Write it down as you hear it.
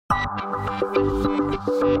Hi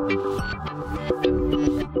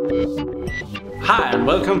and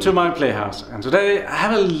welcome to my playhouse, and today I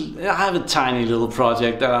have a tiny little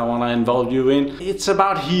project that I want to involve you in. It's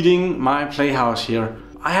about heating my playhouse here.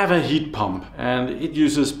 I have a heat pump and it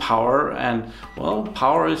uses power, and well,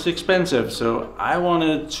 power is expensive, so I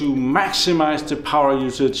wanted to maximize the power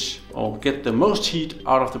usage or get the most heat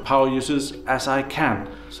out of the power usage as I can.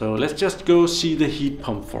 So let's just go see the heat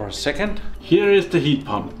pump for a second. Here is the heat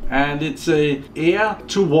pump, and it's a air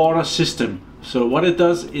to water system. So what it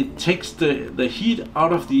does, it takes the heat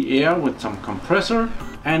out of the air with some compressor,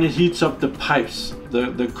 and it heats up the pipes.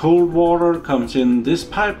 The cold water comes in this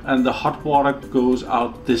pipe and the hot water goes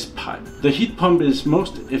out this pipe. The heat pump is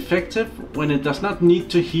most effective when it does not need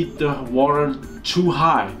to heat the water too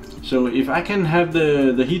high. So if I can have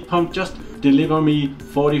the heat pump just deliver me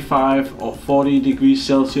 45 or 40 degrees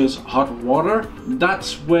Celsius hot water,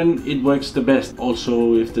 that's when it works the best.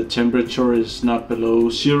 Also, if the temperature is not below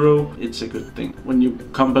zero, it's a good thing. When you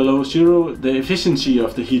come below zero, the efficiency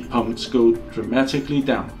of the heat pumps go dramatically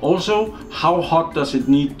down. Also, how hot does it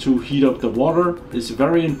need to heat up the water is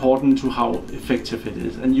very important to how effective it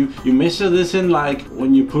is. And you measure this in, like,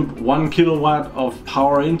 when you put 1 kilowatt of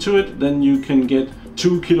power into it, then you can get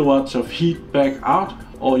 2 kilowatts of heat back out,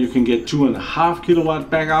 or you can get 2.5 kilowatt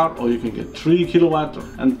back out, or you can get 3 kilowatt,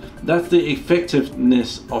 and that's the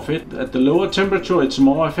effectiveness of it. At the lower temperature it's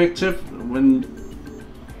more effective.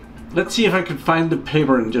 Let's see if I can find the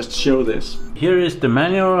paper and just show this. Here is the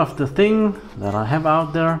manual of the thing that I have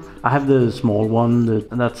out there. I have the small one,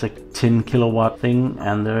 that's a 10 kilowatt thing,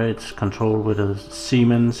 and there it's controlled with a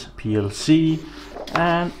Siemens PLC,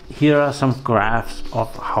 and here are some graphs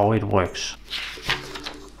of how it works.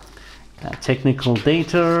 Technical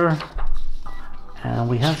data, and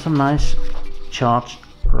we have some nice charts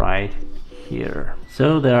right here.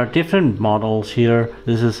 So there are different models here.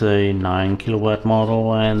 This is a 9 kilowatt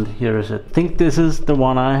model, and here is I think this is the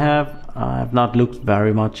one I have. I have not looked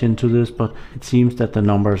very much into this, but it seems that the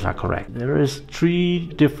numbers are correct. There is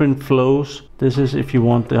 3 different flows. This is if you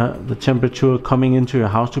want the temperature coming into your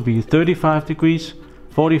house to be 35 degrees,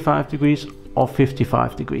 45 degrees, or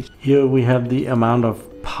 55 degrees. Here we have the amount of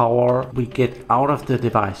power we get out of the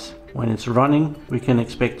device. When it's running, we can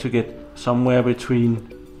expect to get somewhere between,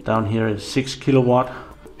 down here is 6 kilowatt,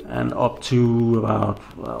 and up to about,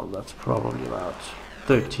 well, that's probably about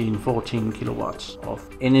 13-14 kilowatts of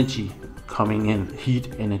energy coming in,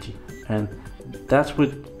 heat energy. And that's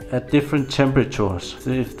at different temperatures.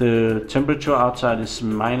 So if the temperature outside is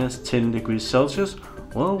minus 10 degrees Celsius,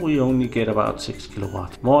 well, we only get about 6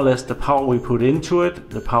 kilowatts. More or less the power we put into it,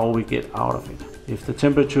 the power we get out of it. If the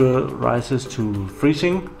temperature rises to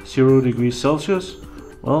freezing, 0 degrees Celsius,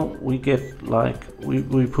 well, we get like,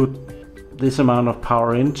 we put this amount of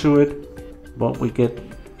power into it, but we get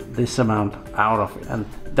this amount out of it. And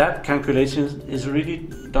that calculation is really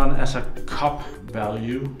done as a COP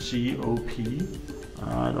value, C-O-P.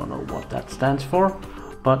 I don't know what that stands for,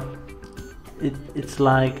 but it's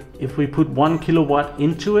like if we put 1 kilowatt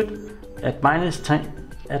into it at minus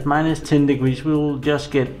 10 degrees, we will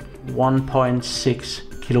just get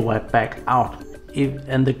 1.6 kilowatt back out.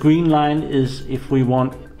 And the green line is if we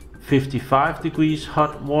want 55 degrees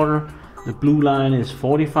hot water, the blue line is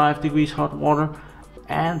 45 degrees hot water,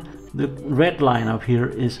 and the red line up here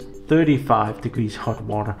is 35 degrees hot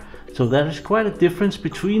water. So there is quite a difference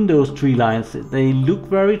between those 3 lines. They look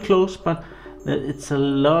very close, but it's a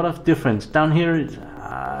lot of difference. Down here,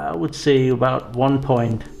 I would say about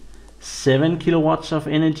 1.7 kilowatts of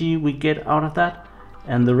energy we get out of that,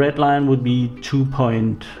 and the red line would be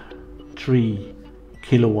 2.3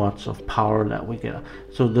 kilowatts of power that we get.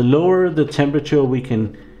 So the lower the temperature we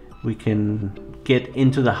can get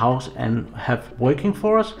into the house and have working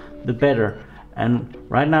for us, the better. And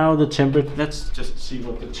right now the temperature, let's just see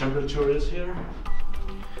what the temperature is here.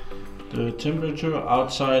 The temperature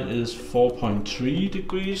outside is 4.3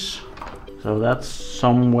 degrees. So that's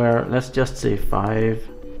somewhere, let's just say 5.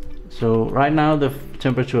 So right now the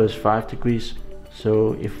temperature is 5 degrees.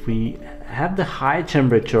 So if we have the high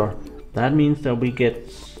temperature, that means that we get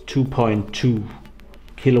 2.2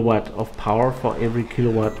 kilowatt of power for every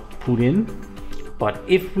kilowatt put in. But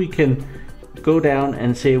if we can go down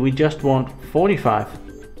and say we just want 45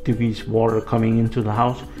 degrees water coming into the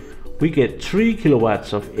house, we get 3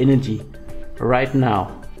 kilowatts of energy right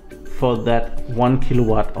now for that 1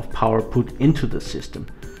 kilowatt of power put into the system.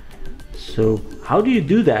 So how do you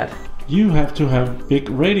do that? You have to have big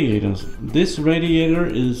radiators. This radiator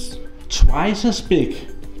is twice as big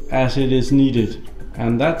as it is needed,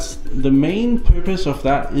 and that's the main purpose of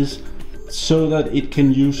that, is so that it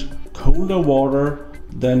can use colder water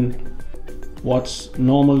than what's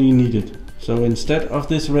normally needed. So instead of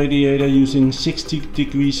this radiator using 60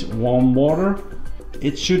 degrees warm water,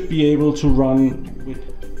 it should be able to run with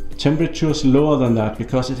temperatures lower than that,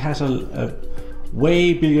 because it has a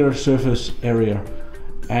way bigger surface area.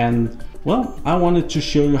 And well, I wanted to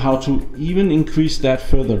show you how to even increase that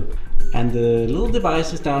further. And the little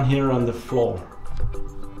device is down here on the floor.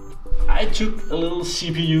 I took a little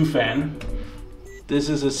CPU fan. This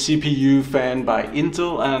is a CPU fan by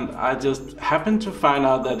Intel, and I just happened to find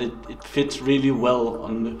out that it fits really well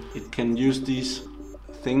on it can use these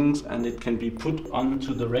things, and it can be put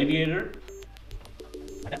onto the radiator.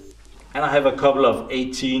 And I have a couple of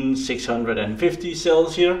 18650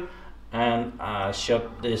 cells here, and I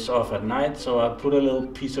shut this off at night, so I put a little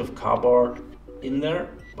piece of cardboard in there.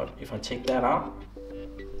 But if I take that out,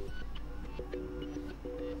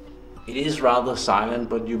 it is rather silent,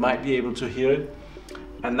 but you might be able to hear it.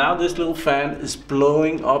 And now this little fan is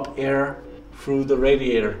blowing up air through the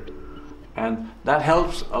radiator, and that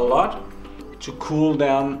helps a lot to cool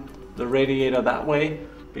down the radiator that way,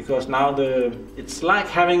 because now it's like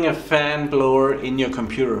having a fan blower in your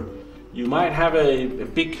computer. You might have a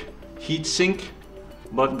big heat sink,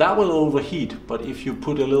 but that will overheat. But if you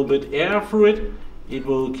put a little bit air through it, it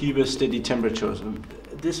will keep a steady temperature. So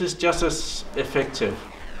this is just as effective.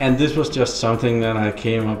 And this was just something that I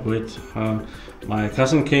came up with. My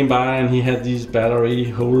cousin came by and he had these battery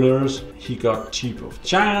holders. He got cheap of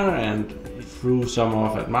China and he threw some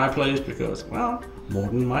off at my place because, well,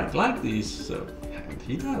 Morten might like these, so, and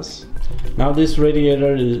he does. Now this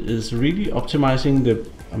radiator is really optimizing the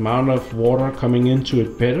amount of water coming into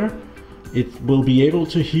it better. It will be able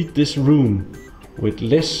to heat this room with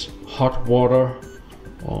less hot water,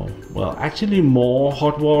 or well, actually more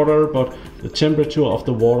hot water, but the temperature of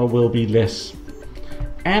the water will be less.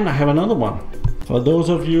 And I have another one. For those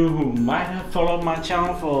of you who might have followed my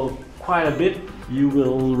channel for quite a bit, you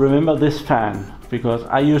will remember this fan, because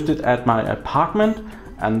I used it at my apartment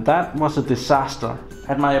and that was a disaster.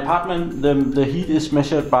 At my apartment, the heat is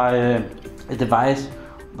measured by a device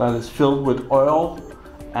that is filled with oil,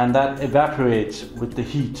 and that evaporates with the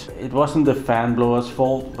heat. It wasn't the fan blower's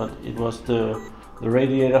fault, but it was the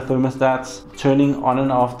radiator thermostats. Turning on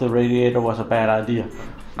and off the radiator was a bad idea.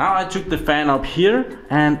 Now I took the fan up here,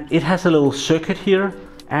 and it has a little circuit here,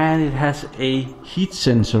 and it has a heat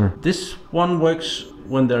sensor. This one works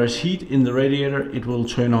when there is heat in the radiator, it will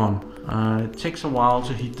turn on. It takes a while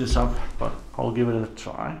to heat this up, but I'll give it a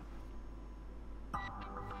try.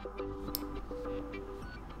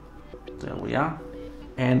 There we are.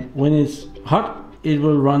 And when it's hot, it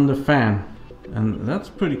will run the fan. And that's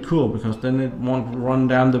pretty cool, because then it won't run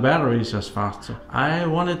down the batteries as fast. So I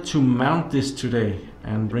wanted to mount this today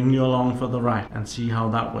and bring you along for the ride and see how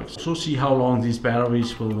that works. So see how long these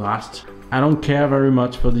batteries will last. I don't care very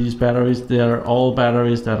much for these batteries. They're all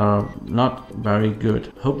batteries that are not very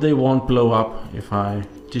good. Hope they won't blow up if I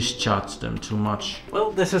discharge them too much.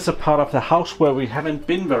 Well, this is a part of the house where we haven't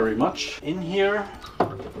been very much. In here,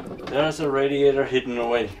 there's a radiator hidden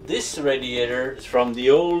away. This radiator is from the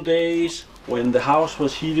old days when the house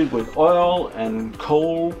was heated with oil and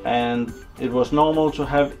coal, and it was normal to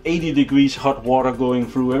have 80 degrees hot water going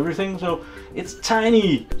through everything, so it's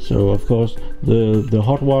tiny. So of course the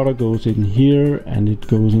hot water goes in here and it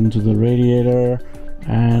goes into the radiator,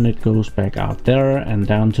 and it goes back out there and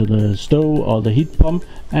down to the stove or the heat pump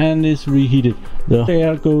and is reheated. The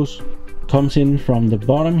air comes in from the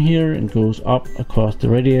bottom here and goes up across the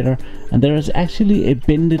radiator, and there is actually a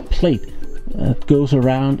bended plate that goes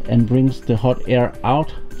around and brings the hot air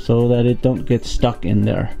out so that it don't get stuck in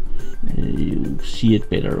there. You see it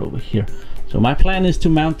better over here. So my plan is to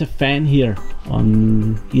mount the fan here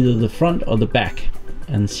on either the front or the back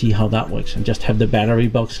and see how that works, and just have the battery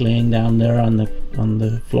box laying down there on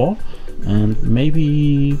the floor, and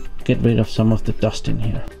maybe get rid of some of the dust in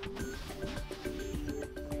here.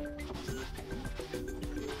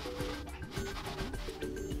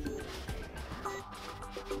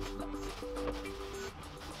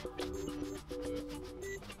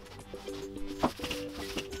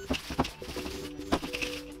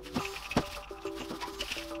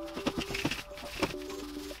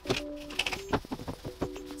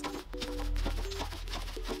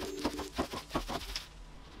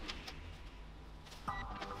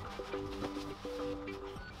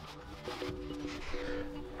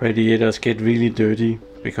 Radiators get really dirty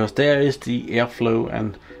because there is the airflow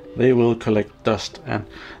and they will collect dust, and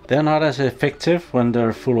they're not as effective when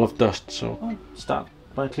they're full of dust. So I'll start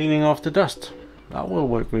by cleaning off the dust. That will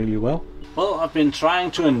work really well. Well, I've been trying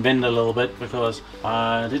to invent a little bit, because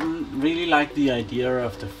I didn't really like the idea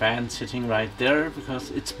of the fan sitting right there because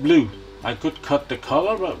it's blue. I could cut the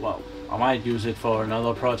color, but well, I might use it for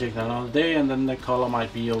another project another day, and then the color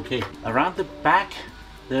might be okay. Around the back,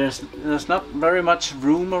 there's not very much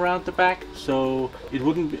room around the back, so it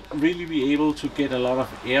wouldn't really be able to get a lot of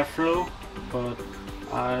airflow, but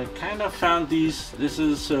I kind of found these. This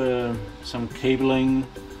is some cabling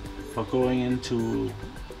for going into,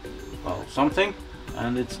 well, something,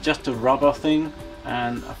 and it's just a rubber thing,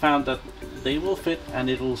 and I found that they will fit and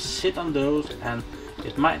it will sit on those, and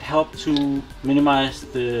it might help to minimize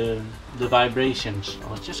the vibrations.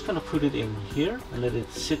 I was just gonna put it in here and let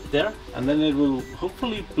it sit there, and then it will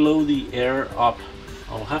hopefully blow the air up.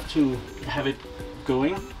 I'll have to have it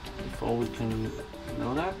going before we can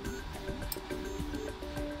know that.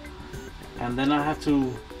 And then I have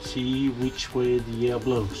to see which way the air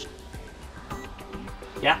blows.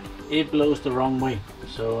 Yeah, it blows the wrong way,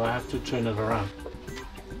 so I have to turn it around.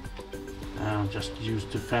 I'll just use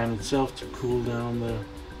the fan itself to cool down the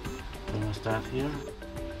thermostat here.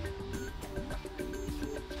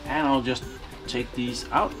 And I'll just take these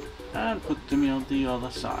out and put them on the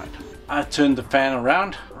other side. I turned the fan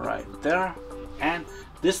around right there, and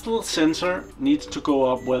this little sensor needs to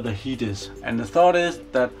go up where the heat is. And the thought is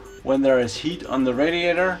that when there is heat on the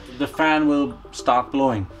radiator, the fan will start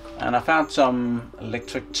blowing. And I found some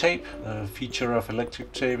electric tape. The feature of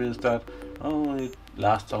electric tape is that, oh, it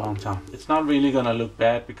lasts a long time. It's not really gonna look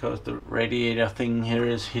bad because the radiator thing here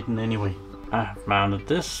is hidden anyway. I have mounted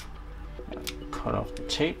this, cut off the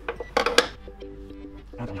tape.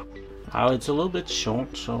 Now it's a little bit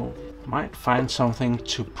short, so might find something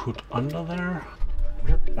to put under there.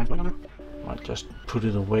 Might just put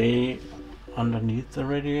it away underneath the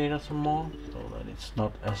radiator some more, so that it's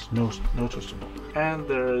not as noticeable. And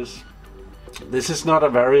this is not a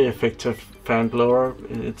very effective fan blower.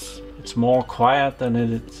 It's more quiet than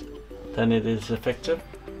it is effective,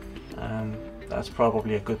 and that's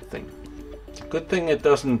probably a good thing. It's a good thing it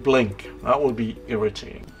doesn't blink. That would be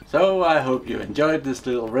irritating. So I hope you enjoyed this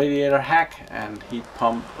little radiator hack and heat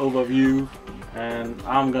pump overview, and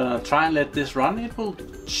I'm gonna try and let this run. It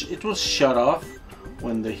will shut off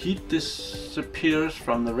when the heat disappears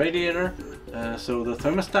from the radiator, so the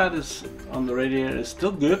thermostat is on the radiator is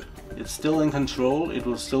still good. It's still in control. It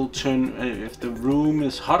will still turn, if the room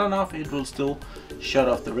is hot enough, it will still shut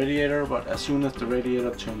off the radiator, but as soon as the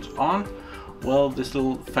radiator turns on, well, this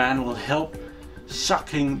little fan will help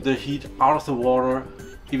sucking the heat out of the water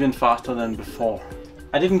even faster than before.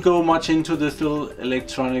 I didn't go much into this little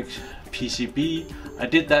electronic PCB. I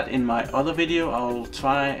did that in my other video. I'll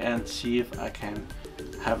try and see if I can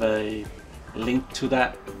have a link to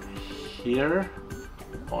that here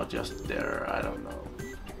or just there, I don't know.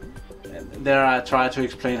 And there I try to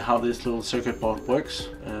explain how this little circuit board works,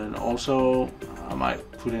 and also I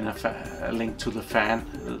might put in a link to the fan,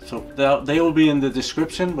 so they will be in the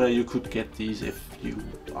description where you could get these if you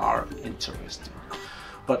are interested.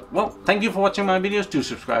 But well, thank you for watching my videos. Do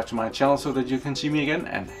subscribe to my channel so that you can see me again,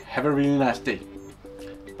 and have a really nice day.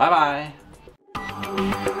 Bye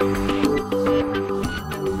bye.